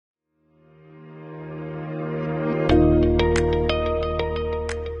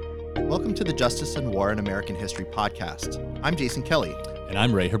to the Justice and War in American History podcast. I'm Jason Kelly. And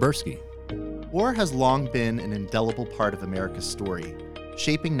I'm Ray Habersky. War has long been an indelible part of America's story,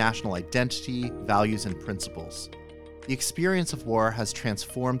 shaping national identity, values, and principles. The experience of war has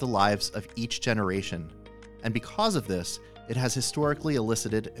transformed the lives of each generation, and because of this, it has historically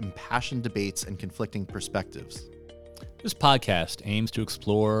elicited impassioned debates and conflicting perspectives. This podcast aims to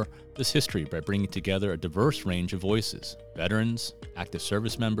explore this history by bringing together a diverse range of voices: veterans, active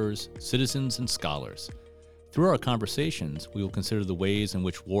service members, citizens, and scholars. Through our conversations, we will consider the ways in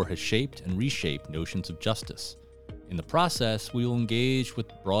which war has shaped and reshaped notions of justice. In the process, we will engage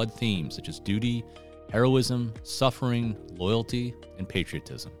with broad themes such as duty, heroism, suffering, loyalty, and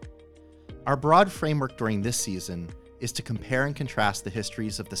patriotism. Our broad framework during this season is to compare and contrast the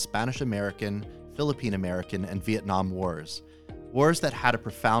histories of the Spanish-American, Philippine-American, and Vietnam Wars, wars that had a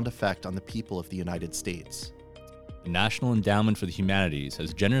profound effect on the people of the United States. The National Endowment for the Humanities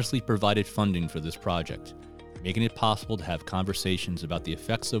has generously provided funding for this project, making it possible to have conversations about the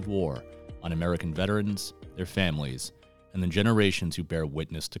effects of war on American veterans, their families, and the generations who bear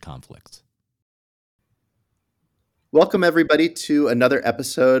witness to conflict. Welcome, everybody, to another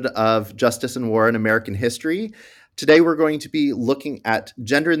episode of Justice and War in American History. Today, we're going to be looking at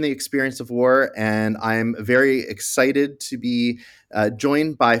gender in the experience of war, and I'm very excited to be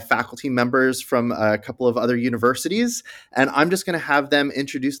joined by faculty members from a couple of other universities, and I'm just going to have them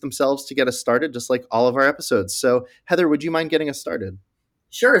introduce themselves to get us started, just like all of our episodes. So, Heather, would you mind getting us started?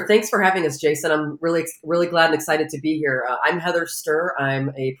 Sure. Thanks for having us, Jason. I'm really glad and excited to be here. I'm Heather Stur.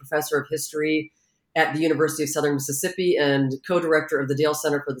 I'm a professor of history at the University of Southern Mississippi and co-director of the Dale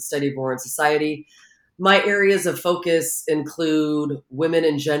Center for the Study of War and Society. My areas of focus include women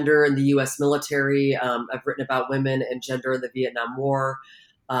and gender in the U.S. military. I've written about women and gender in the Vietnam War,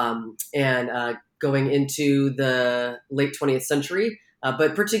 and going into the late 20th century,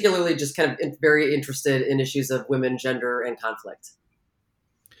 but particularly just kind of very interested in issues of women, gender, and conflict.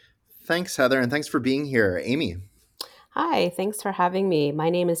 Thanks, Heather, and thanks for being here. Amy. Hi, thanks for having me. My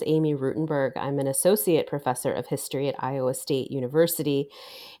name is Amy Rutenburg. I'm an associate professor of history at Iowa State University,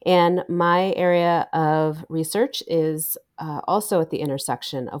 and my area of research is also at the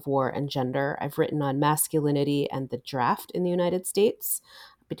intersection of war and gender. I've written on masculinity and the draft in the United States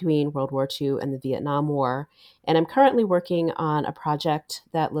between World War II and the Vietnam War, and I'm currently working on a project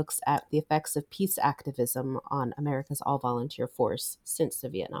that looks at the effects of peace activism on America's all-volunteer force since the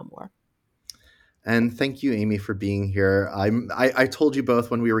Vietnam War. And thank you, Amy, for being here. I told you both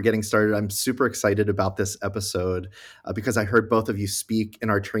when we were getting started, I'm super excited about this episode because I heard both of you speak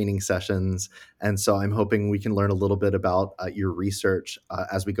in our training sessions. And so I'm hoping we can learn a little bit about your research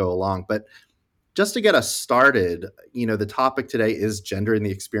as we go along. But just to get us started, the topic today is gender in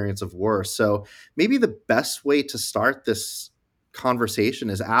the experience of war. So maybe the best way to start this conversation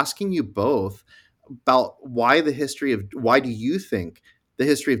is asking you both about why do you think the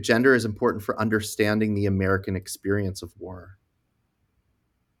history of gender is important for understanding the American experience of war?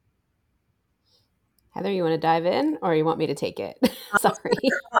 Heather, you want to dive in, or you want me to take it? Sorry.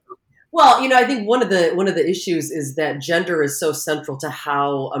 Well, I think one of the issues is that gender is so central to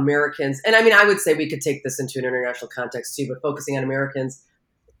how Americans, and I mean, I would say we could take this into an international context too, but focusing on Americans,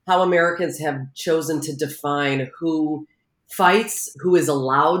 how Americans have chosen to define who fights, who is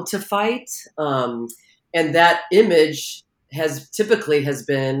allowed to fight, and that image has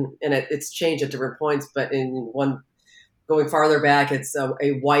been, and it's changed at different points, but in one going farther back, it's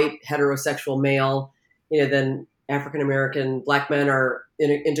a white heterosexual male. Then African American Black men are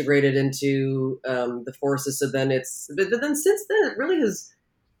integrated into the forces. So then but then since then it really has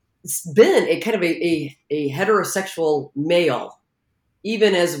been a kind of a heterosexual male,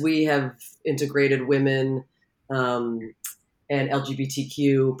 even as we have integrated women and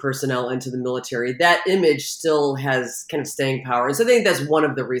LGBTQ personnel into the military. That image still has kind of staying power. And so I think that's one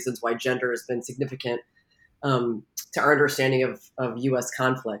of the reasons why gender has been significant to our understanding of U.S.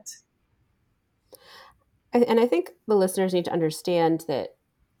 conflict. And I think the listeners need to understand that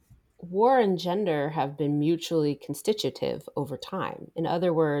war and gender have been mutually constitutive over time. In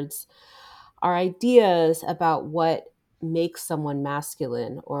other words, our ideas about what makes someone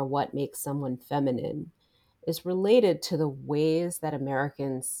masculine or what makes someone feminine is related to the ways that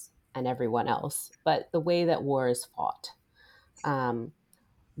Americans and everyone else, but the way that war is fought.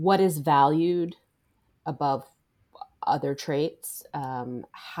 What is valued above other traits,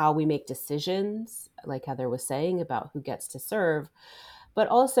 how we make decisions, like Heather was saying, about who gets to serve, but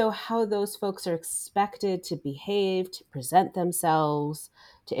also how those folks are expected to behave, to present themselves,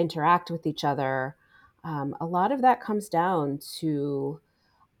 to interact with each other. A lot of that comes down to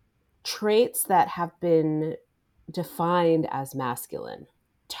traits that have been defined as masculine,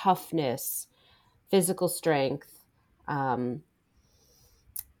 toughness, physical strength, um,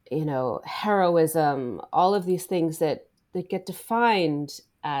 heroism, all of these things that get defined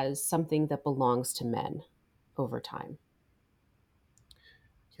as something that belongs to men over time.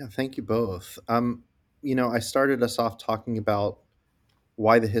 Yeah, thank you both. I started us off talking about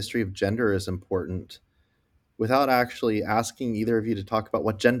why the history of gender is important without actually asking either of you to talk about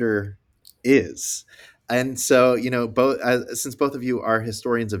what gender is. And so, both since both of you are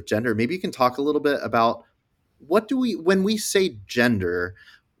historians of gender, maybe you can talk a little bit about when we say gender,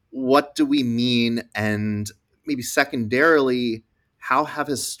 what do we mean? And maybe secondarily, how have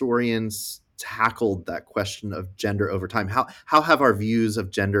historians tackled that question of gender over time? How have our views of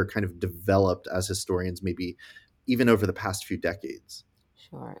gender kind of developed as historians, maybe even over the past few decades?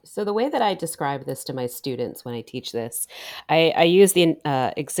 Sure. So the way that I describe this to my students when I teach this, I use the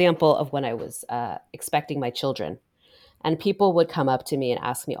example of when I was expecting my children. And people would come up to me and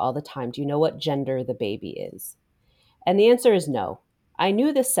ask me all the time, do you know what gender the baby is? And the answer is no. I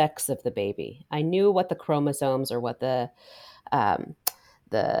knew the sex of the baby. I knew what the chromosomes or what um,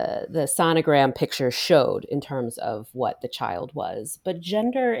 the sonogram picture showed in terms of what the child was. But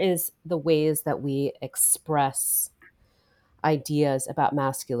gender is the ways that we express ideas about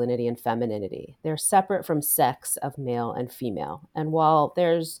masculinity and femininity. They're separate from sex of male and female. And while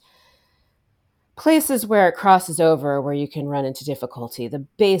there's places where it crosses over where you can run into difficulty, the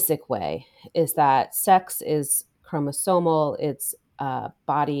basic way is that sex is chromosomal, it's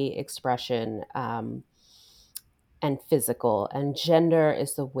body expression, and physical, and gender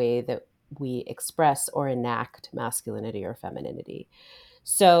is the way that we express or enact masculinity or femininity.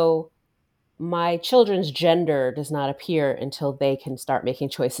 So my children's gender does not appear until they can start making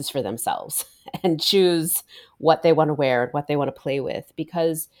choices for themselves and choose what they want to wear and what they want to play with.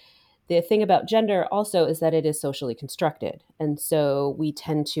 Because the thing about gender also is that it is socially constructed. And so we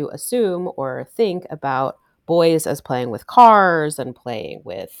tend to assume or think about boys as playing with cars and playing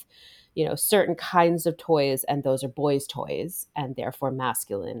with, certain kinds of toys, and those are boys' toys and therefore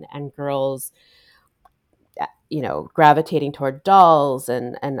masculine, and girls gravitating toward dolls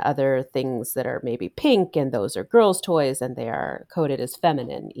and other things that are maybe pink, and those are girls' toys and they are coded as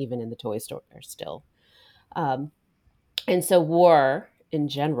feminine, even in the toy store still. Um, and so war in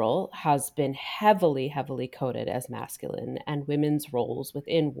general has been heavily, heavily coded as masculine, and women's roles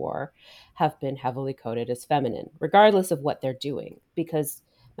within war have been heavily coded as feminine, regardless of what they're doing, because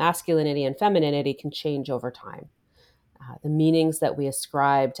masculinity and femininity can change over time. The meanings that we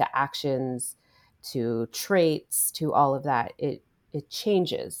ascribe to actions, to traits, to all of that, it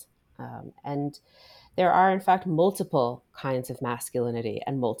changes. And there are, in fact, multiple kinds of masculinity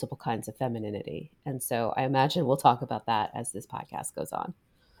and multiple kinds of femininity. And so I imagine we'll talk about that as this podcast goes on.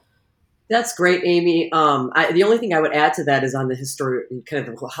 That's great, Amy. The only thing I would add to that is on the history, kind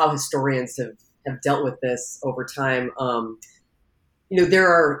of how historians have dealt with this over time. There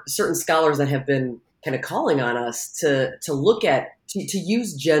are certain scholars that have been kind of calling on us to look at to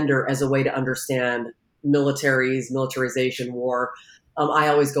use gender as a way to understand militaries, militarization, war. I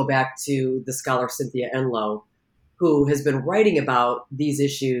always go back to the scholar Cynthia Enlow, who has been writing about these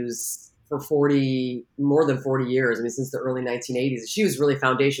issues for more than 40 years. I mean, since the early 1980s. She was really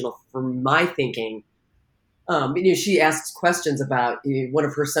foundational for my thinking. She asks questions about, one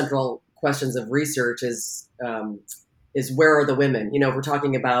of her central questions of research is where are the women? If we're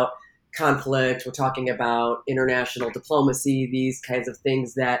talking about conflict, we're talking about international diplomacy, these kinds of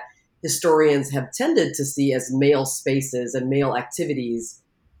things that historians have tended to see as male spaces and male activities.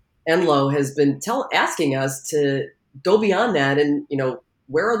 Enlow has been asking us to go beyond that, and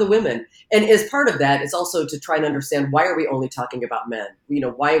where are the women? And as part of that, it's also to try and understand, why are we only talking about men?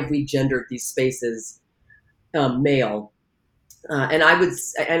 Why have we gendered these spaces male? And I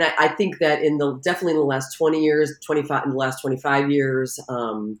think that definitely in the last 20 years, 25 in the last 25 years,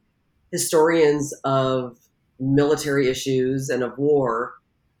 historians of military issues and of war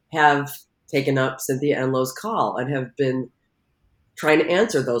have taken up Cynthia Enlow's call and have been trying to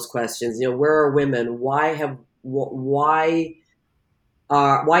answer those questions. Where are women? Why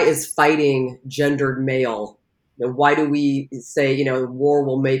is fighting gendered male? Why do we say war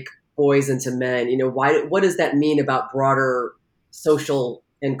will make boys into men? What does that mean about broader social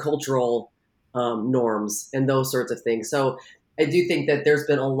and cultural norms and those sorts of things? So I do think that there's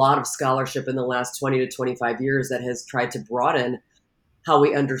been a lot of scholarship in the last 20 to 25 years that has tried to broaden how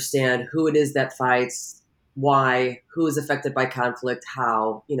we understand who it is that fights, why, who is affected by conflict,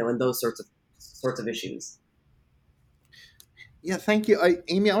 how, and those sorts of issues. Yeah, thank you.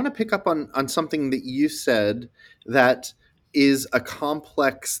 Amy, I want to pick up on something that you said that is a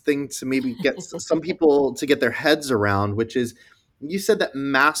complex thing to maybe get some people to get their heads around, which is You said that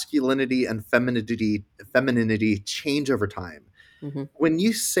masculinity and femininity change over time. Mm-hmm. When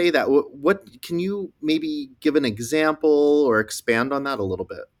you say that, what can you maybe give an example or expand on that a little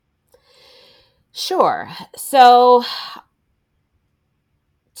bit? Sure. So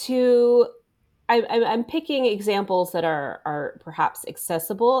to I'm picking examples that are perhaps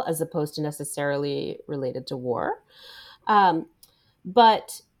accessible as opposed to necessarily related to war. Um,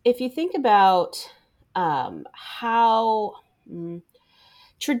 but if you think about how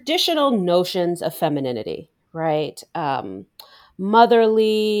traditional notions of femininity, right?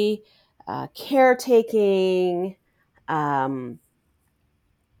 Motherly, caretaking, um,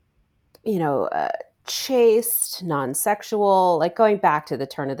 you know, chaste, non-sexual, like going back to the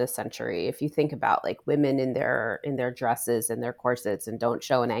turn of the century. If you think about like women in their dresses and their corsets and don't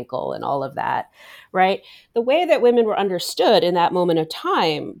show an ankle and all of that, right? The way that women were understood in that moment of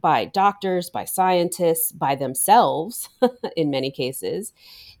time by doctors, by scientists, by themselves in many cases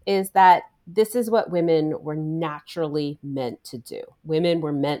is that this is what women were naturally meant to do. Women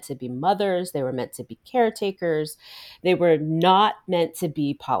were meant to be mothers, they were meant to be caretakers, they were not meant to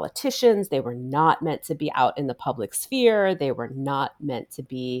be politicians, they were not meant to be out in the public sphere, they were not meant to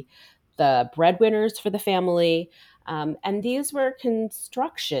be the breadwinners for the family. And these were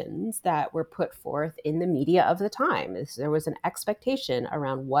constructions that were put forth in the media of the time. There was an expectation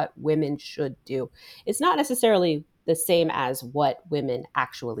around what women should do. It's not necessarily the same as what women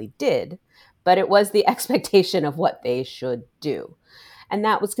actually did, but it was the expectation of what they should do. And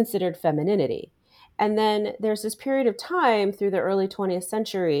that was considered femininity. And then there's this period of time through the early 20th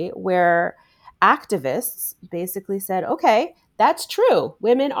century where activists basically said, okay, that's true.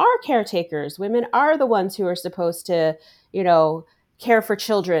 Women are caretakers. Women are the ones who are supposed to, you know, care for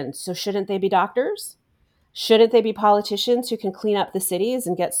children. So shouldn't they be doctors? Shouldn't they be politicians who can clean up the cities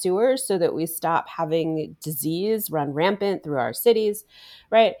and get sewers so that we stop having disease run rampant through our cities,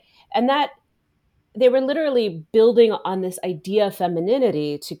 right? And that they were literally building on this idea of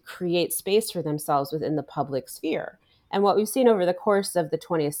femininity to create space for themselves within the public sphere. And what we've seen over the course of the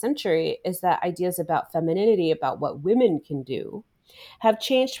 20th century is that ideas about femininity, about what women can do, have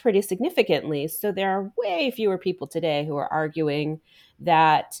changed pretty significantly. So there are way fewer people today who are arguing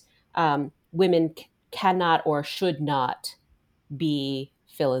that women cannot or should not be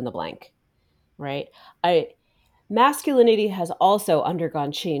fill in the blank, right? I Masculinity has also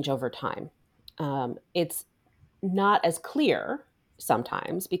undergone change over time. It's not as clear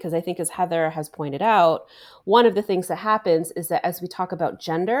sometimes because I think, as Heather has pointed out, one of the things that happens is that as we talk about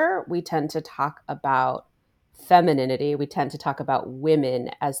gender, we tend to talk about femininity. We tend to talk about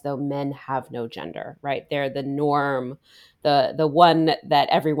women as though men have no gender, right? They're the norm, the one that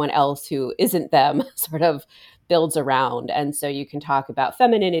everyone else who isn't them sort of builds around. And so you can talk about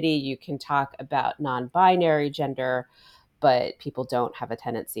femininity, you can talk about non-binary gender, but people don't have a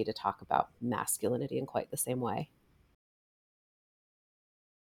tendency to talk about masculinity in quite the same way.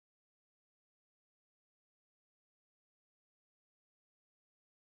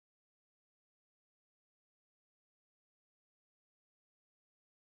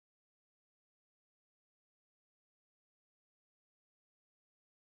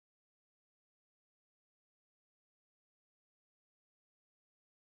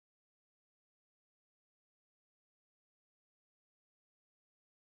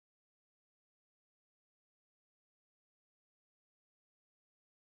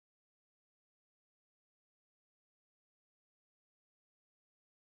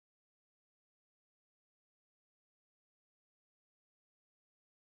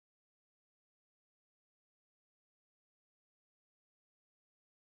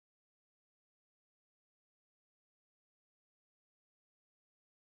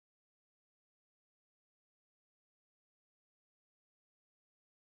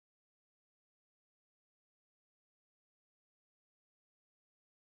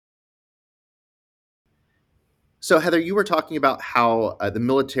 So, Heather, you were talking about how the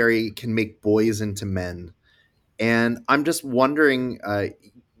military can make boys into men. And I'm just wondering,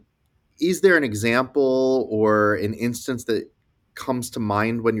 is there an example or an instance that comes to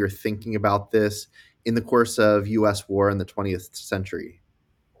mind when you're thinking about this in the course of US war in the 20th century?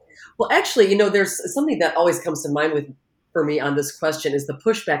 Well, actually, there's something that always comes to mind with for me on this question is the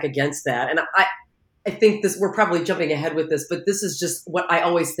pushback against that. And I think this we're probably jumping ahead with this, but this is just what I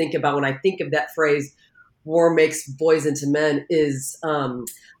always think about when I think of that phrase war makes boys into men is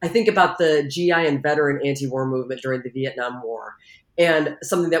I think about the GI and veteran anti-war movement during the Vietnam War. And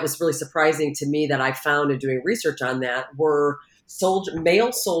something that was really surprising to me that I found in doing research on that were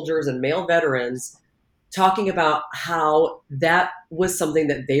male soldiers and male veterans talking about how that was something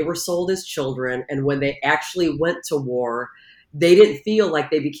that they were sold as children. And when they actually went to war, they didn't feel like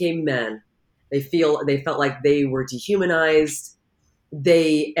they became men. They felt like they were dehumanized.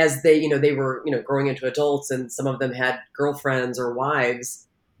 They were, growing into adults, and some of them had girlfriends or wives.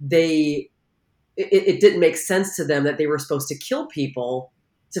 It didn't make sense to them that they were supposed to kill people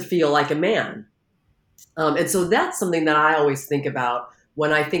to feel like a man. And so that's something that I always think about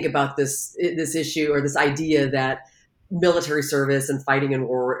when I think about this issue, or this idea that military service and fighting in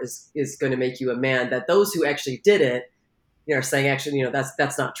war is going to make you a man. That those who actually did it, are saying, actually,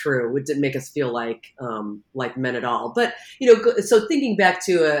 that's not true. It didn't make us feel like men at all. But so thinking back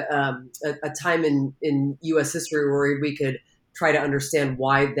to a time in U.S. history where we could try to understand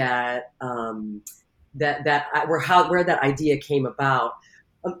why where that idea came about.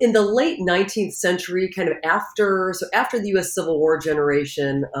 In the late 19th century, kind of after the U.S. Civil War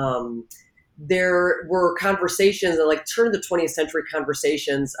generation, there were conversations, like turn of the 20th century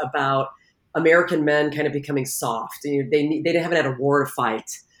conversations about American men kind of becoming soft. They haven't had a war to fight,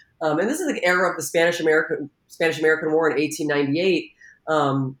 and this is the era of the Spanish American War in 1898.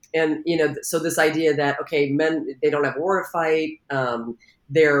 And so this idea that, okay, men, they don't have a war to fight.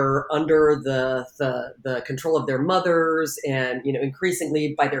 They're under the control of their mothers, and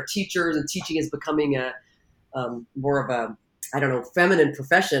increasingly by their teachers, and teaching is becoming a more of a, I don't know, feminine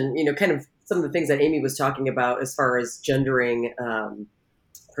profession. Kind of some of the things that Amy was talking about as far as gendering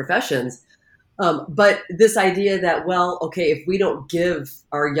professions. But this idea that, well, okay, if we don't give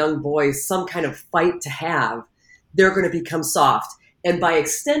our young boys some kind of fight to have, they're going to become soft. And by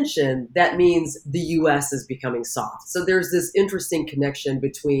extension, that means the U.S. is becoming soft. So there's this interesting connection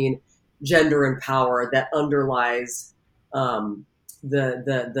between gender and power that underlies the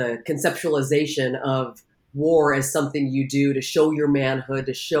conceptualization of war as something you do to show your manhood,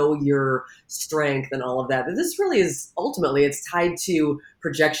 to show your strength, and all of that. But this really is, ultimately, it's tied to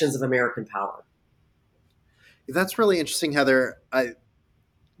projections of American power. That's really interesting, Heather.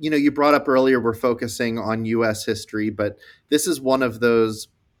 You brought up earlier we're focusing on U.S. history, but this is one of those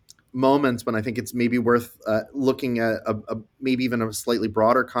moments when I think it's maybe worth looking at maybe even a slightly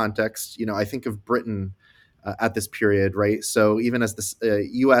broader context. I think of Britain at this period, right? So even as the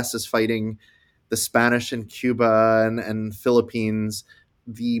U.S. is fighting the Spanish in Cuba and Philippines,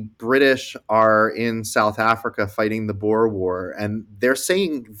 the British are in South Africa fighting the Boer War, and they're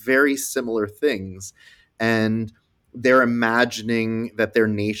saying very similar things. And they're imagining that their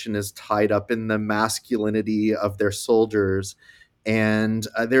nation is tied up in the masculinity of their soldiers. And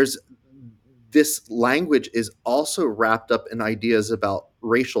there's this language is also wrapped up in ideas about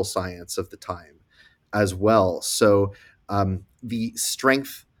racial science of the time as well. So the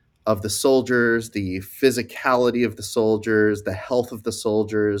strength of the soldiers, the physicality of the soldiers, the health of the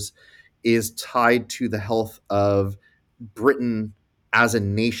soldiers is tied to the health of Britain as a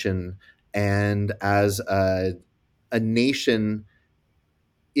nation, and as a nation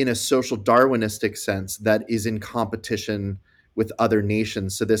in a social Darwinistic sense that is in competition with other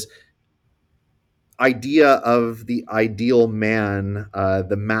nations. So this idea of the ideal man,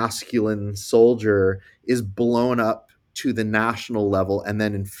 the masculine soldier, is blown up to the national level and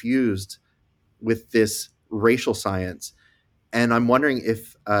then infused with this racial science. And I'm wondering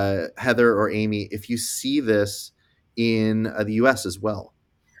if Heather or Amy, if you see this in the U.S. as well.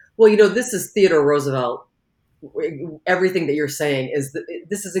 Well, this is Theodore Roosevelt. Everything that you're saying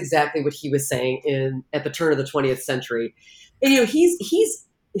this is exactly what he was saying at the turn of the 20th century. And he's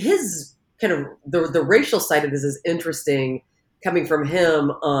his kind of the racial side of this is interesting coming from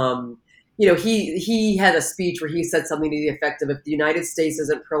him. He had a speech where he said something to the effect of, if the United States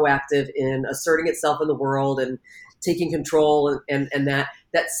isn't proactive in asserting itself in the world and taking control, and that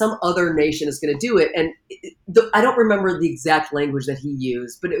some other nation is going to do it. And I don't remember the exact language that he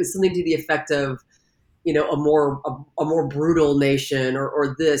used, but it was something to the effect of, a more brutal nation,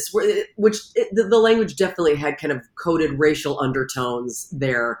 or this, the language definitely had kind of coded racial undertones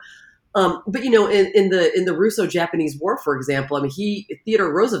there. But in the Russo-Japanese War, for example, I mean,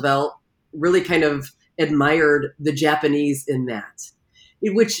 Theodore Roosevelt really kind of admired the Japanese in that,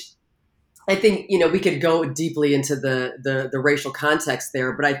 which I think we could go deeply into the racial context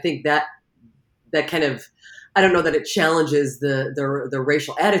there, but I think that kind of, I don't know that it challenges the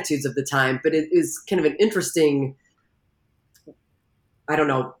racial attitudes of the time, but it is kind of an interesting, I don't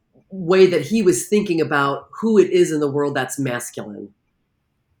know, way that he was thinking about who it is in the world that's masculine.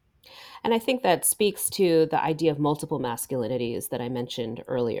 And I think that speaks to the idea of multiple masculinities that I mentioned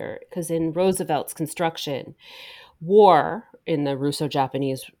earlier, because in Roosevelt's construction, war in the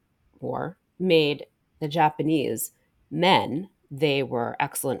Russo-Japanese War made the Japanese men. They were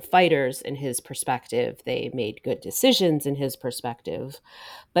excellent fighters in his perspective. They made good decisions in his perspective,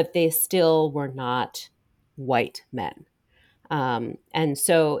 but they still were not white men. And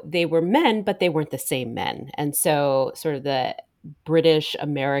so they were men, but they weren't the same men. And so, sort of the British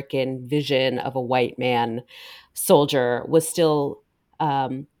American vision of a white man soldier was still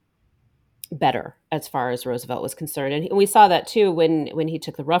better as far as Roosevelt was concerned. And we saw that too when he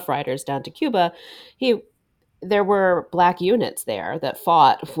took the Rough Riders down to Cuba. He There were black units there that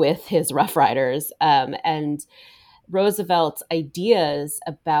fought with his Rough Riders, and Roosevelt's ideas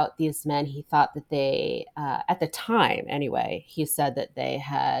about these men, he thought that they, at the time anyway, he said that they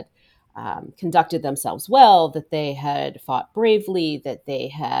had conducted themselves well, that they had fought bravely, that they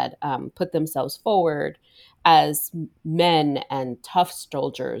had put themselves forward as men and tough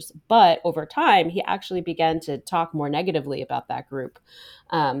soldiers. But over time, he actually began to talk more negatively about that group,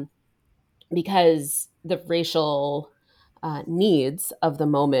 um, because the racial needs of the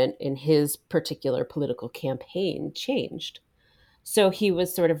moment in his particular political campaign changed. So he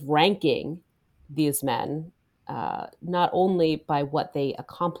was sort of ranking these men, not only by what they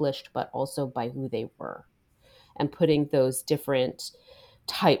accomplished, but also by who they were, and putting those different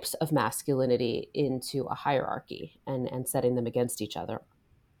types of masculinity into a hierarchy, and setting them against each other.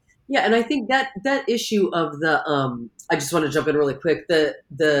 Yeah, and I think that issue of the I just want to jump in really quick.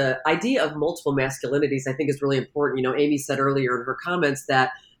 The idea of multiple masculinities I think is really important. You know, Amy said earlier in her comments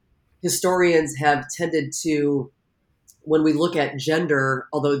that historians have tended to, when we look at gender,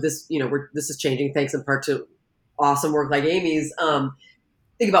 although this, this is changing thanks in part to awesome work like Amy's,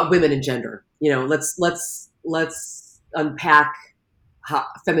 think about women and gender. Let's unpack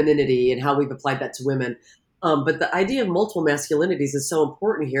femininity and how we've applied that to women. But the idea of multiple masculinities is so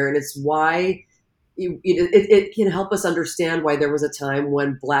important here, and it's why it can help us understand why there was a time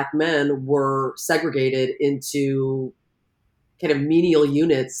when black men were segregated into kind of menial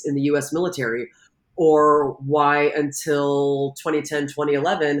units in the US military, or why until 2010,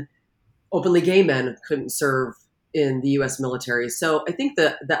 2011, openly gay men couldn't serve in the US military. So I think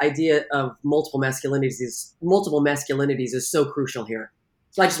the idea of multiple masculinities is so crucial here.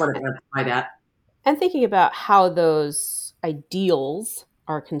 So I just wanted to amplify that. And thinking about how those ideals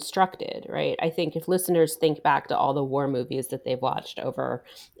are constructed, right? I think if listeners think back to all the war movies that they've watched over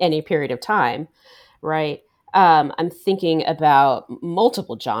any period of time, right? I'm thinking about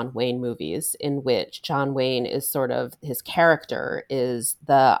multiple John Wayne movies in which John Wayne is sort of, his character is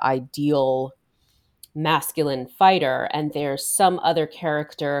the ideal masculine fighter, and there's some other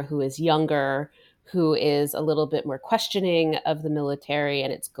character who is younger, who is a little bit more questioning of the military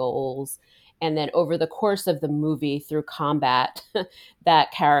and its goals. And then over the course of the movie, through combat,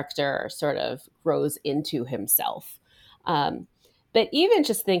 that character sort of grows into himself. Um, but even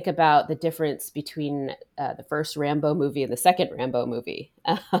just think about the difference between the first Rambo movie and the second Rambo movie.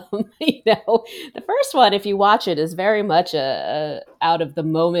 The first one, if you watch it, is very much a out of the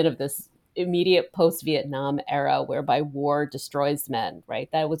moment of this immediate post-Vietnam era, whereby war destroys men, right?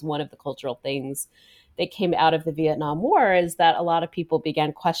 That was one of the cultural things that came out of the Vietnam War, is that a lot of people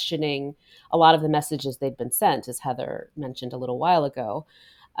began questioning a lot of the messages they'd been sent, as Heather mentioned a little while ago.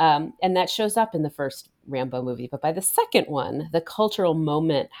 And that shows up in the first Rambo movie. But by the second one, the cultural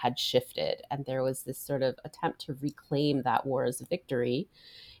moment had shifted, and there was this sort of attempt to reclaim that war as a victory.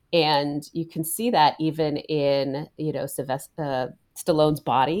 And you can see that even in, Stallone's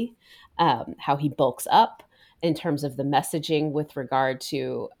body, how he bulks up in terms of the messaging with regard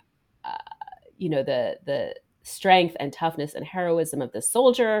to, uh, the strength and toughness and heroism of the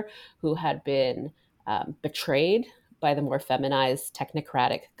soldier who had been betrayed by the more feminized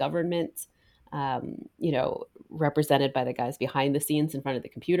technocratic government, represented by the guys behind the scenes in front of the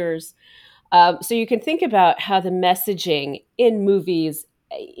computers. So you can think about how the messaging in movies,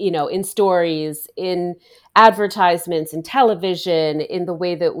 in stories, in advertisements, in television, in the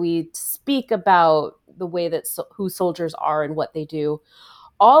way that we speak about the way that who soldiers are and what they do,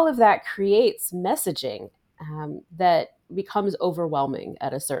 all of that creates messaging that becomes overwhelming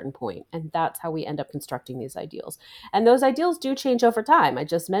at a certain point. And that's how we end up constructing these ideals. And those ideals do change over time. I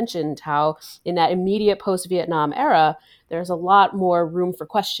just mentioned how in that immediate post-Vietnam era, there's a lot more room for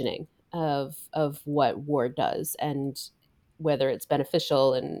questioning of what war does, and whether it's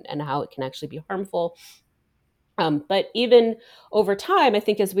beneficial, and how it can actually be harmful. But even over time, I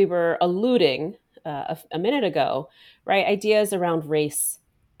think, as we were alluding a minute ago, right, ideas around race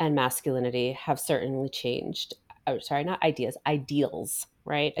and masculinity have certainly changed. Oh, sorry, not ideas, ideals.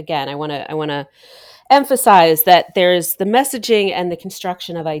 Right. Again, I want to emphasize that there's the messaging and the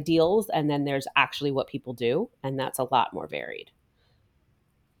construction of ideals, and then there's actually what people do, and that's a lot more varied.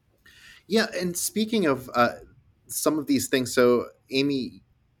 Yeah, and speaking of some of these things, so Amy,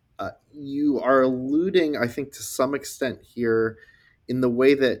 you are alluding, I think, to some extent here in the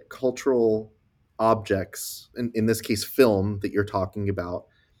way that cultural objects, in this case film that you're talking about,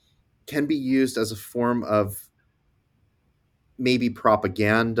 can be used as a form of maybe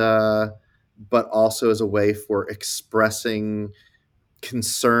propaganda, but also as a way for expressing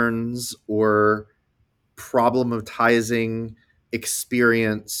concerns or problematizing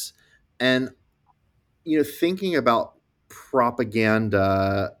experience. And thinking about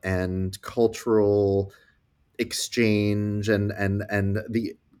propaganda and cultural exchange and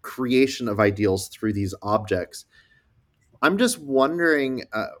the creation of ideals through these objects, I'm just wondering,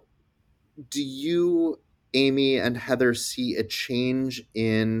 do you, Amy and Heather, see a change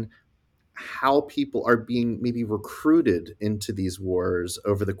in how people are being maybe recruited into these wars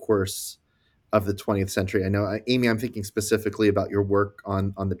over the course of the 20th century? I know, Amy, I'm thinking specifically about your work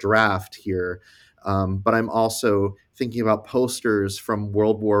on the draft here, but I'm also thinking about posters from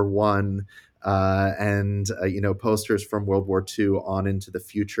World War One and posters from World War II on into the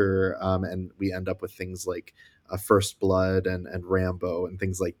future, and we end up with things like First Blood and Rambo and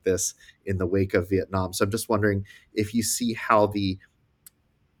things like this in the wake of Vietnam. So I'm just wondering if you see how the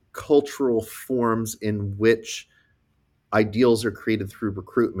cultural forms in which ideals are created through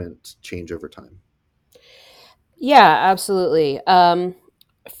recruitment change over time. Yeah, absolutely.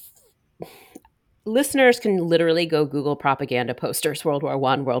 Listeners can literally go Google propaganda posters, World War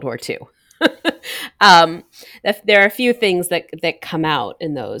One, World War Two. um, there are a few things that come out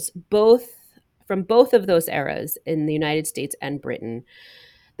in those, from both of those eras in the United States and Britain.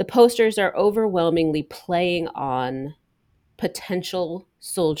 The posters are overwhelmingly playing on potential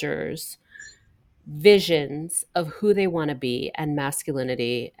soldiers' visions of who they want to be and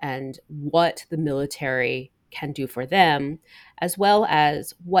masculinity and what the military can do for them, as well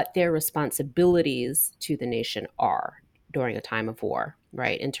as what their responsibilities to the nation are during a time of war,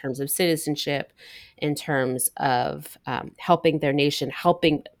 right? In terms of citizenship, in terms of helping their nation,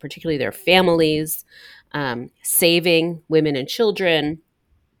 helping particularly their families, saving women and children,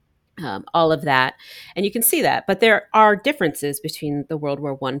 all of that. And you can see that. But there are differences between the World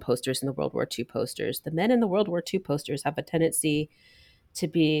War One posters and the World War II posters. The men in the World War II posters have a tendency to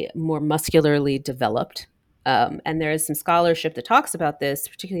be more muscularly developed. And there is some scholarship that talks about this,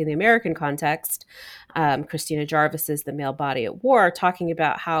 particularly in the American context. Christina Jarvis's The Male Body at War, talking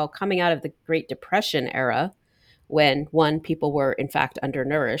about how coming out of the Great Depression era, when one, people were in fact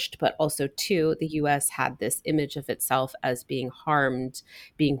undernourished, but also two, the US had this image of itself as being harmed,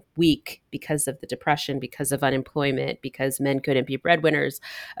 being weak because of the depression, because of unemployment, because men couldn't be breadwinners,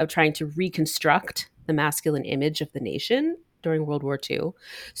 of trying to reconstruct the masculine image of the nation during World War II.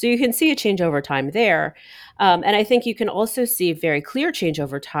 So you can see a change over time there. And I think you can also see very clear change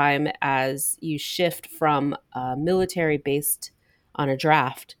over time as you shift from military based on a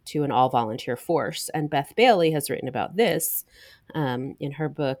draft to an all volunteer force. And Beth Bailey has written about this in her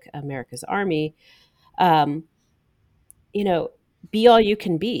book, America's Army. Um, be all you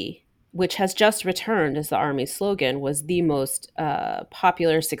can be, which has just returned as the Army's slogan, was the most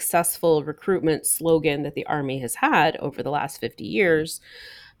popular, successful recruitment slogan that the Army has had over the last 50 years,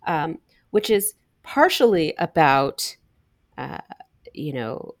 which is partially about, uh, you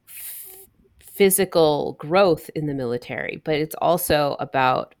know, physical growth in the military, but it's also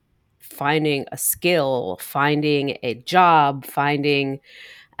about finding a skill, finding a job, finding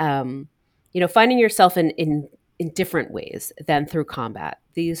yourself in different ways than through combat.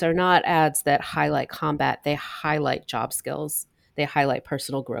 These are not ads that highlight combat; they highlight job skills, they highlight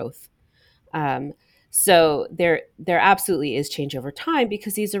personal growth. Um, so there absolutely is change over time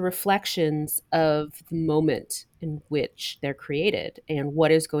because these are reflections of the moment in which they're created and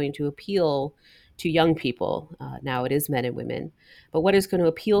what is going to appeal to young people. Now it is men and women, but what is going to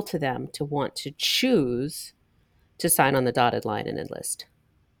appeal to them to want to choose to sign on the dotted line and enlist.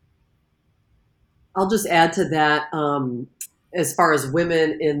 I'll just add to that, as far as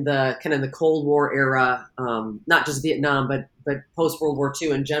women in the kind of the Cold War era, not just Vietnam, but post World War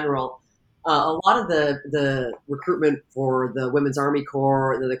II in general. A lot of the recruitment for the Women's Army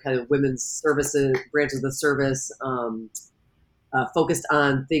Corps, the kind of women's services branches of the service, focused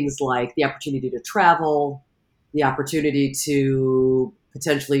on things like the opportunity to travel, the opportunity to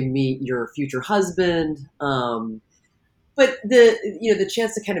potentially meet your future husband. But the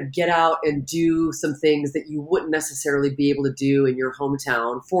chance to kind of get out and do some things that you wouldn't necessarily be able to do in your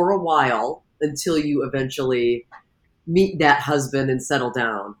hometown for a while until you eventually meet that husband and settle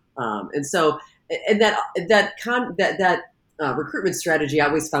down. And so, and that recruitment strategy I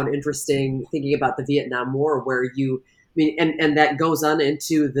always found interesting, thinking about the Vietnam War, where and that goes on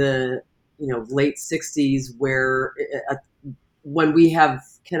into the late '60s, where when we have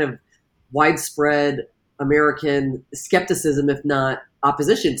kind of widespread American skepticism, if not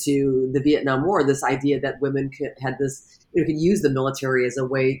opposition to the Vietnam War, this idea that women could use the military as a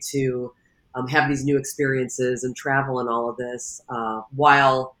way to have these new experiences and travel and all of this,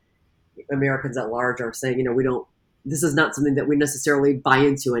 while Americans at large are saying, we don't, this is not something that we necessarily buy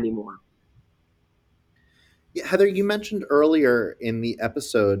into anymore. Yeah, Heather, you mentioned earlier in the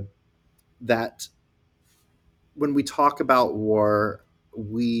episode that when we talk about war,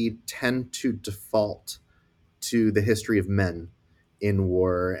 we tend to default to the history of men in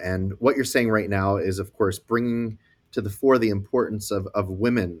war. And what you're saying right now is, of course, bringing to the fore the importance of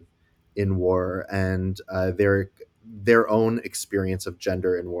women in war and their own experience of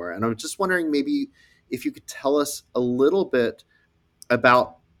gender in war. And I'm just wondering maybe if you could tell us a little bit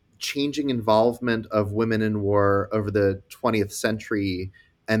about changing involvement of women in war over the 20th century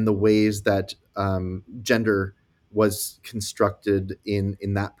and the ways that gender was constructed in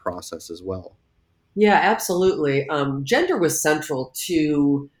that process as well. Yeah, absolutely. Gender was central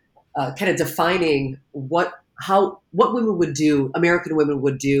to kind of defining what women would do, American women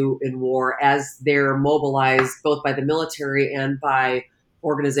would do in war as they're mobilized both by the military and by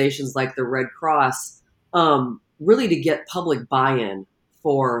organizations like the Red Cross, really to get public buy-in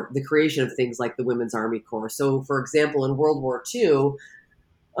for the creation of things like the Women's Army Corps. So, for example, in World War II,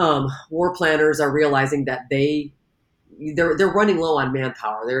 war planners are realizing that they're running low on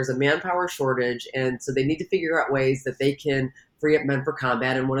manpower. There's a manpower shortage, and so they need to figure out ways that they can free up men for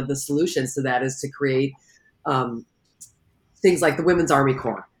combat. And one of the solutions to that is to create things like the Women's Army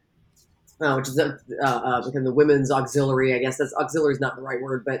Corps, which is the Women's Auxiliary. I guess that's auxiliary is not the right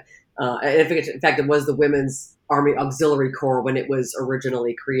word, but in fact, it was the Women's Army Auxiliary Corps when it was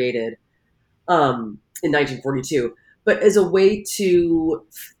originally created in 1942. But as a way to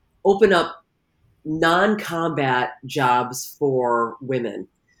open up non-combat jobs for women.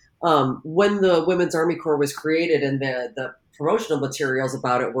 When the Women's Army Corps was created and the promotional materials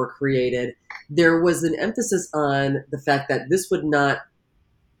about it were created, there was an emphasis on the fact that this would not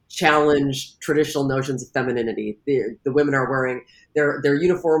challenge traditional notions of femininity. The women are wearing their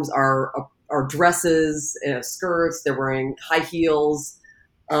uniforms are dresses, skirts. They're wearing high heels.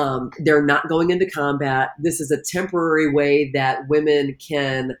 They're not going into combat. This is a temporary way that women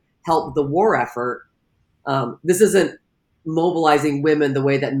can help the war effort. This isn't mobilizing women the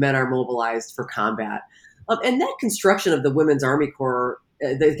way that men are mobilized for combat. And that construction of the Women's Army Corps,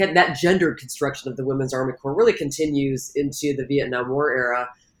 that gendered construction of the Women's Army Corps really continues into the Vietnam War era.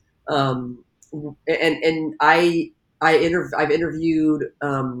 And I've interviewed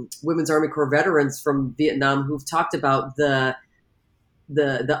Women's Army Corps veterans from Vietnam who've talked about the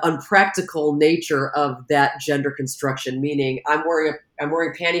unpractical nature of that gender construction. Meaning, I'm wearing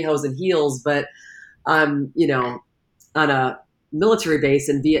pantyhose and heels, but I'm on a military base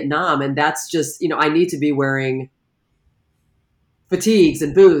in Vietnam, and that's just I need to be wearing fatigues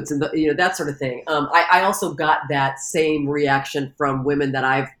and boots and that sort of thing. I also got that same reaction from women that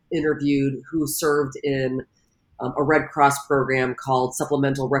I've interviewed who served in a Red Cross program called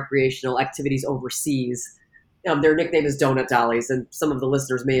Supplemental Recreational Activities Overseas. Their nickname is Donut Dollies, and some of the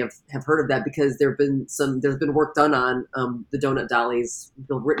listeners may have heard of that because there's been work done on the Donut Dollies,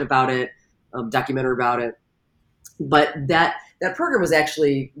 written about it, documentary about it. But that program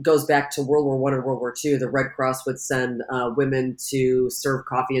goes back to World War I and World War II. The Red Cross would send women to serve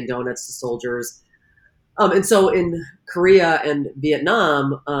coffee and donuts to soldiers. And so in Korea and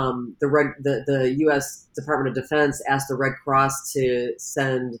Vietnam, the U.S. Department of Defense asked the Red Cross to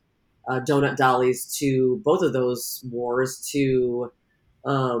send donut dollies to both of those wars to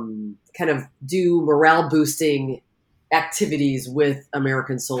kind of do morale boosting activities with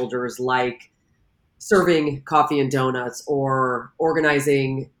American soldiers, like serving coffee and donuts or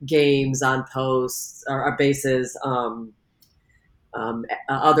organizing games on posts or bases,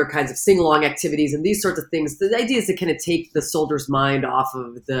 other kinds of sing-along activities and these sorts of things. The idea is to kind of take the soldier's mind off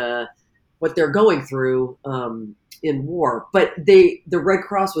of what they're going through in war. But the Red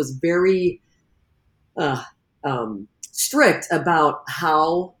Cross was very strict about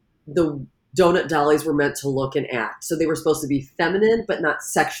how the donut dollies were meant to look and act. So they were supposed to be feminine, but not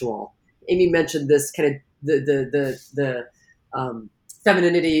sexual. Amy mentioned this kind of the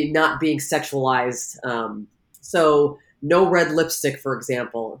femininity not being sexualized. So no red lipstick, for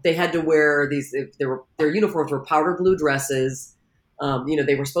example. They had to wear their uniforms were powder blue dresses.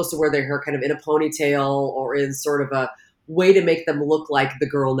 They were supposed to wear their hair kind of in a ponytail or in sort of a way to make them look like the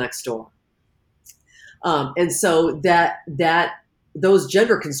girl next door. And so those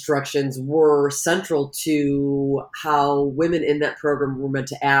gender constructions were central to how women in that program were meant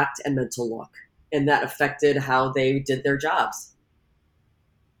to act and meant to look. And that affected how they did their jobs.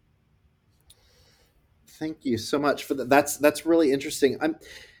 Thank you so much for that. That's really interesting. I'm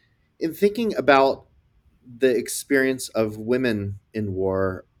in thinking about the experience of women in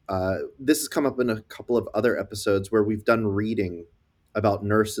war. This has come up in a couple of other episodes where we've done reading about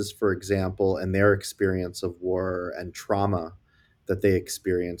nurses, for example, and their experience of war and trauma that they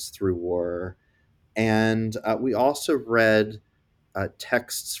experienced through war. And we also read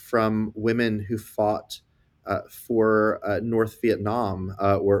texts from women who fought for North Vietnam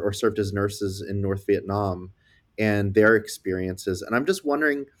or served as nurses in North Vietnam and their experiences. And I'm just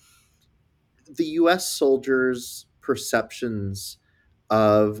wondering the US soldiers' perceptions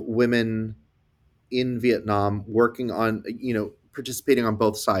of women in Vietnam working on, participating on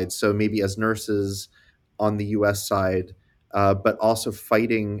both sides. So maybe as nurses on the US side, but also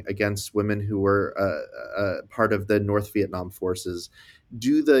fighting against women who were part of the North Vietnam forces.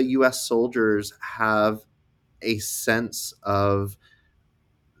 Do the US soldiers have a sense of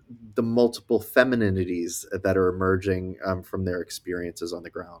the multiple femininities that are emerging from their experiences on the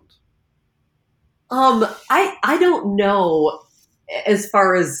ground? I don't know as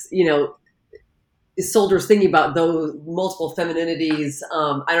far as soldiers thinking about those multiple femininities.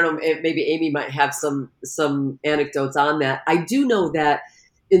 I don't know. Maybe Amy might have some anecdotes on that. I do know that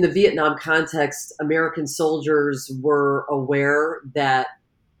in the Vietnam context, American soldiers were aware that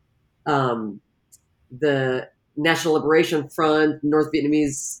um, the National Liberation Front, North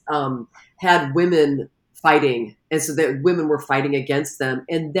Vietnamese, had women fighting, and so that women were fighting against them,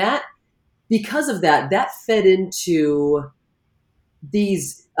 and that because of that, that fed into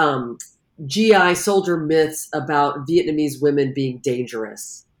these GI soldier myths about Vietnamese women being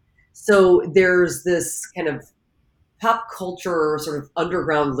dangerous. So there's this kind of pop culture, sort of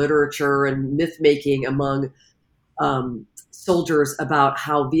underground literature and myth making among soldiers about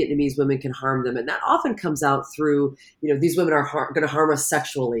how Vietnamese women can harm them, and that often comes out through these women are going to harm us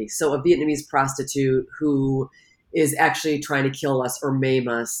sexually. So a Vietnamese prostitute who is actually trying to kill us or maim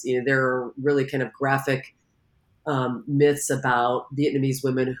us. There are really kind of graphic myths about Vietnamese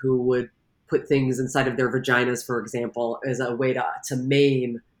women who would put things inside of their vaginas, for example, as a way to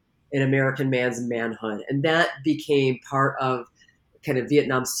maim an American man's manhood. And that became part of kind of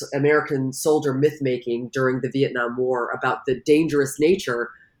Vietnam American soldier myth making during the Vietnam War about the dangerous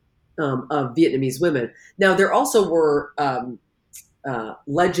nature of Vietnamese women. Now, there also were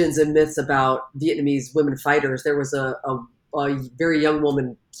legends and myths about Vietnamese women fighters. There was a very young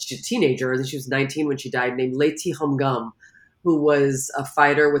woman, she's a teenager, and she was 19 when she died, named Lê Thi Hom Gum, who was a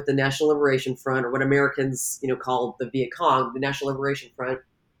fighter with the National Liberation Front, or what Americans called the Viet Cong, the National Liberation Front,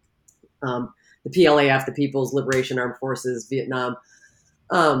 the PLAF, the People's Liberation Armed Forces, Vietnam,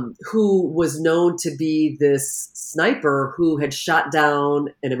 who was known to be this sniper who had shot down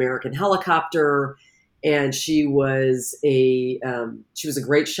an American helicopter, and she was a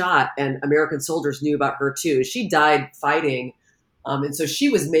great shot, and American soldiers knew about her too. She died fighting, and so she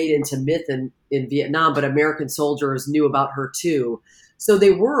was made into myth in Vietnam, but American soldiers knew about her too. So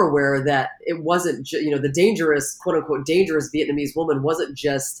they were aware that it wasn't, the dangerous, quote unquote, dangerous Vietnamese woman wasn't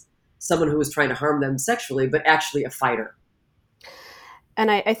just someone who was trying to harm them sexually, but actually a fighter.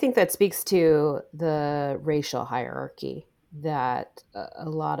 And I think that speaks to the racial hierarchy that a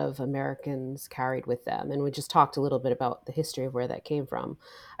lot of Americans carried with them. And we just talked a little bit about the history of where that came from.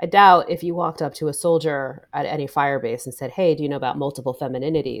 I doubt if you walked up to a soldier at any fire base and said, "Hey, do you know about multiple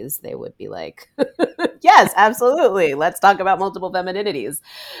femininities?" They would be like, "Yes, absolutely. Let's talk about multiple femininities."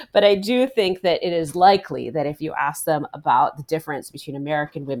 But I do think that it is likely that if you ask them about the difference between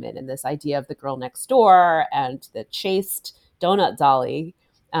American women and this idea of the girl next door and the chaste donut dolly,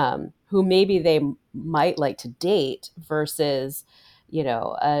 who maybe they might like to date versus,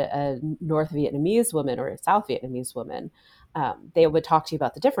 a North Vietnamese woman or a South Vietnamese woman, they would talk to you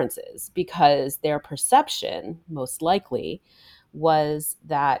about the differences because their perception, most likely, was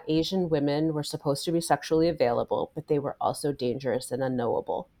that Asian women were supposed to be sexually available, but they were also dangerous and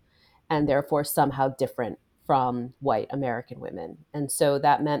unknowable, and therefore somehow different from white American women. And so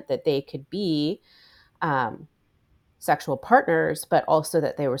that meant that they could be sexual partners, but also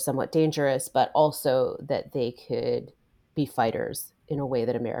that they were somewhat dangerous, but also that they could be fighters in a way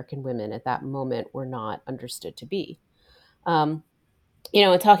that American women at that moment were not understood to be. Um,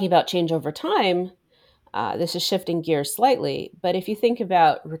 and talking about change over time, this is shifting gears slightly, but if you think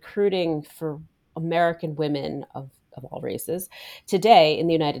about recruiting for American women of all races today in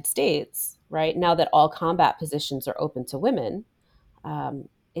the United States, right, now that all combat positions are open to women,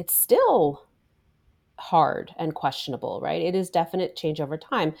 it's still hard and questionable, right? It is definite change over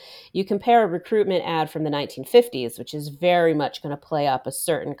time. You compare a recruitment ad from the 1950s, which is very much going to play up a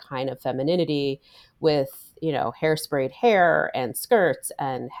certain kind of femininity with, hairsprayed hair and skirts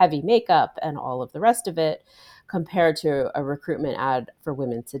and heavy makeup and all of the rest of it, compared to a recruitment ad for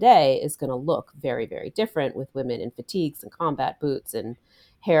women today is going to look very, very different, with women in fatigues and combat boots and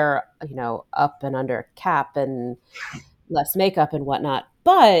hair, up and under cap and less makeup and whatnot.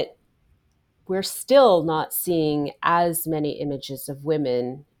 But we're still not seeing as many images of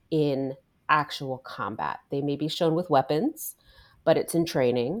women in actual combat. They may be shown with weapons, but it's in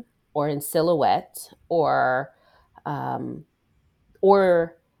training or in silhouette um,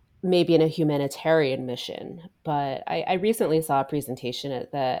 or maybe in a humanitarian mission. But I recently saw a presentation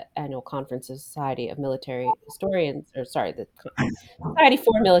at the annual conference of Society of Military Historians, or sorry, the Society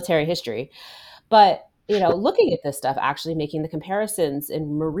for Military History. But looking at this stuff, actually making the comparisons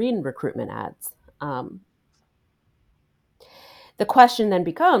in Marine recruitment ads, the question then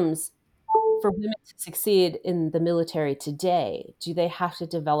becomes, for women to succeed in the military today, do they have to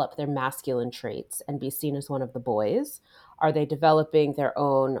develop their masculine traits and be seen as one of the boys? Are they developing their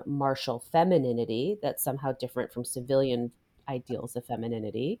own martial femininity that's somehow different from civilian ideals of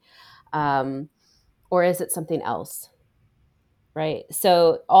femininity? Or is it something else? Right.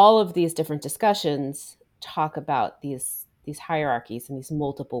 So all of these different discussions talk about these hierarchies and these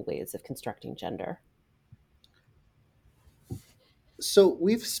multiple ways of constructing gender. So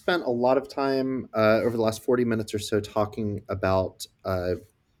we've spent a lot of time over the last 40 minutes or so talking about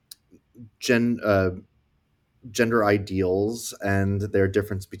gen, gender ideals and their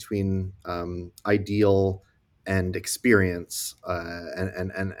difference between ideal and experience,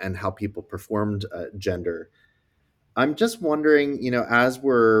 and how people performed gender. I'm just wondering, as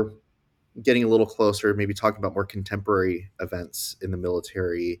we're getting a little closer, maybe talking about more contemporary events in the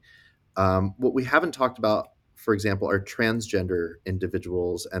military, what we haven't talked about, for example, are transgender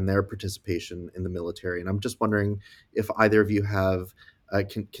individuals and their participation in the military. And I'm just wondering if either of you have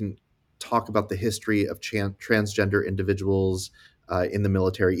can talk about the history of transgender individuals in the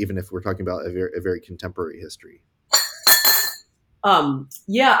military, even if we're talking about a very contemporary history.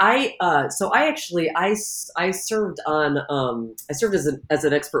 Yeah, so I actually, I served on, I served as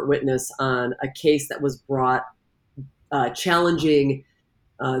an expert witness on a case that was brought, challenging,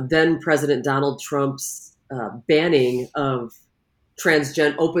 then President Donald Trump's, banning of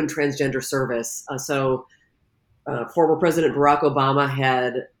open transgender service. Former President Barack Obama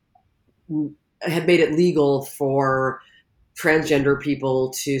had made it legal for transgender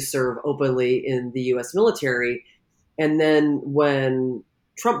people to serve openly in the U.S. military. And then when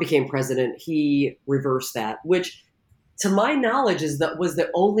Trump became president, he reversed that, which, to my knowledge, was the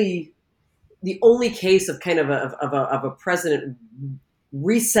only case of kind of a president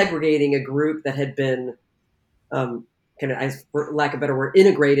resegregating a group that had been, kind of, for lack of a better word,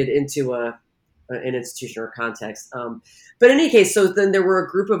 integrated into an institution or context. But in any case, so then there were a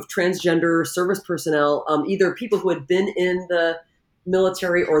group of transgender service personnel, either people who had been in the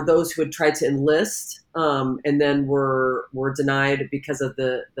military or those who had tried to enlist, and then were denied because of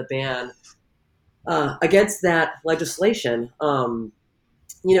the ban. Against that legislation,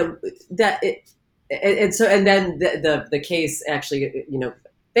 that it, and then the case actually,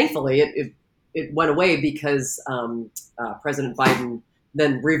 thankfully it went away because President Biden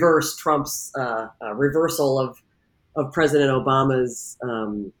then reversed Trump's reversal of President Obama's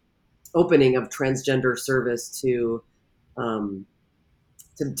opening of transgender service to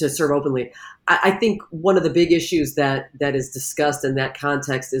serve openly. I think one of the big issues that is discussed in that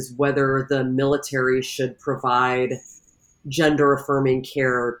context is whether the military should provide gender affirming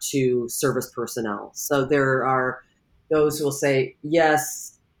care to service personnel. So there are those who will say,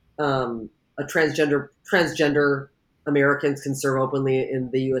 yes, a transgender Americans can serve openly in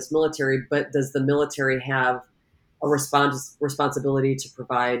the U.S. military, but does the military have a responsibility to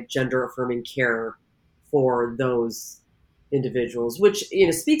provide gender affirming care for those individuals, which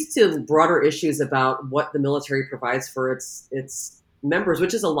speaks to broader issues about what the military provides for its members,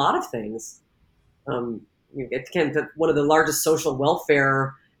 which is a lot of things. It can one of the largest social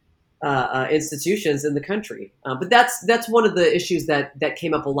welfare institutions in the country. But that's one of the issues that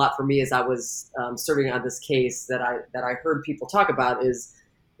came up a lot for me as I was serving on this case that I heard people talk about is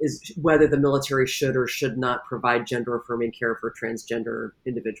whether the military should or should not provide gender affirming care for transgender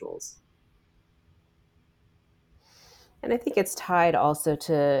individuals. And I think it's tied also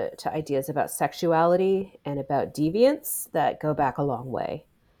to ideas about sexuality and about deviance that go back a long way.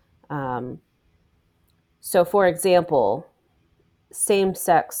 Um, so, for example,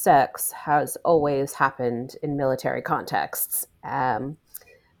 same-sex sex has always happened in military contexts,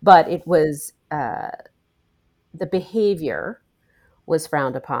 but it was the behavior was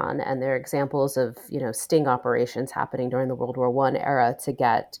frowned upon, and there are examples of sting operations happening during the World War I era to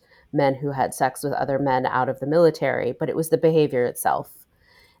get men who had sex with other men out of the military, but it was the behavior itself.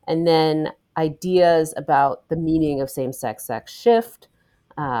 And then ideas about the meaning of same-sex sex shift.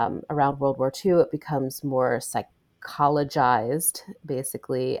 Around World War II, it becomes more psychologized,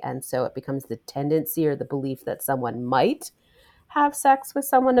 basically, and so it becomes the tendency or the belief that someone might have sex with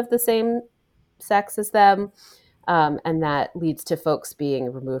someone of the same sex as them. And that leads to folks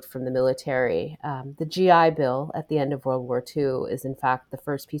being removed from the military. The GI Bill at the end of World War II is, in fact, the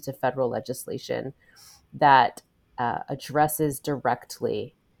first piece of federal legislation that addresses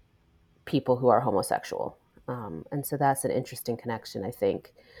directly people who are homosexual. And so that's an interesting connection, I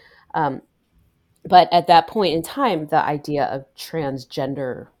think. But at that point in time, the idea of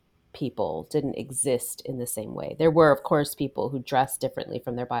transgender people didn't exist in the same way. There were, of course, people who dressed differently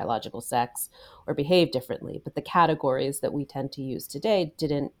from their biological sex or behaved differently, but the categories that we tend to use today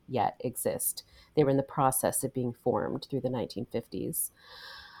didn't yet exist. They were in the process of being formed through the 1950s.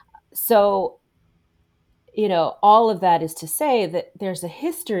 So, all of that is to say that there's a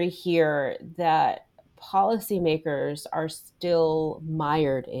history here that policymakers are still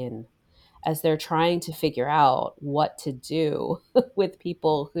mired in as they're trying to figure out what to do with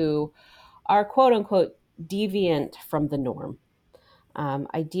people who are quote unquote deviant from the norm.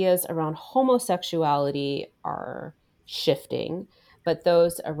 Ideas around homosexuality are shifting, but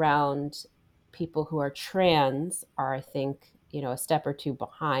those around people who are trans are, I think, a step or two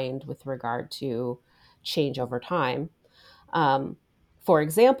behind with regard to change over time. For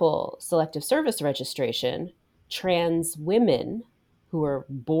example, selective service registration, trans women who are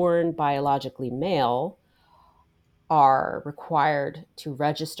born biologically male are required to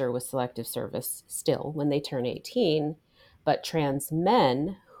register with selective service still when they turn 18, but trans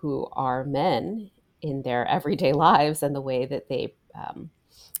men who are men in their everyday lives and the way that they,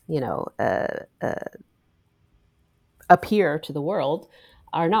 appear to the world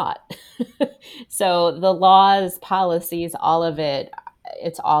are not. So the laws, policies, all of it,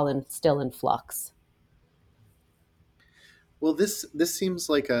 it's all still in flux. Well, this seems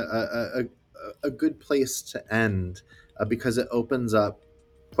like a good place to end because it opens up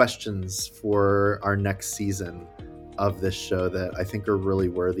questions for our next season of this show that I think are really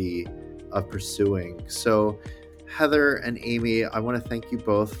worthy of pursuing. So, Heather and Amy, I want to thank you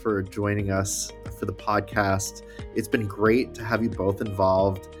both for joining us for the podcast. It's been great to have you both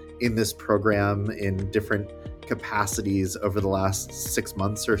involved in this program in different capacities over the last 6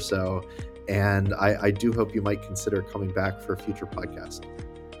 months or so. And I do hope you might consider coming back for a future podcast.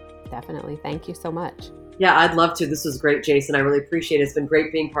 Definitely. Thank you so much. Yeah, I'd love to. This was great, Jason. I really appreciate it. It's been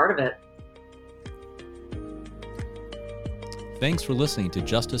great being part of it. Thanks for listening to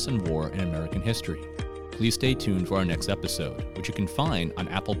Justice and War in American History. Please stay tuned for our next episode, which you can find on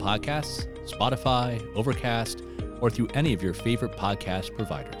Apple Podcasts, Spotify, Overcast, or through any of your favorite podcast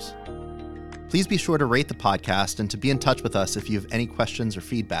providers. Please be sure to rate the podcast and to be in touch with us if you have any questions or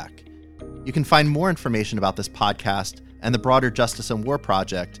feedback. You can find more information about this podcast and the broader Justice and War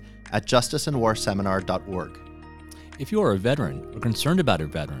Project at justiceandwarseminar.org. If you are a veteran or concerned about a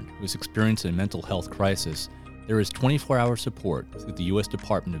veteran who is experiencing a mental health crisis, there is 24-hour support through the U.S.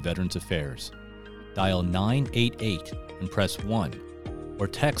 Department of Veterans Affairs. Dial 988 and press 1, or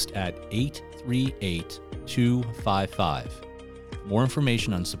text at 838-255. For more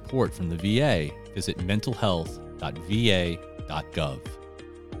information on support from the VA, visit mentalhealth.va.gov.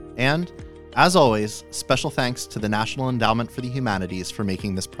 And, as always, special thanks to the National Endowment for the Humanities for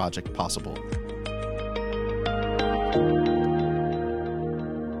making this project possible.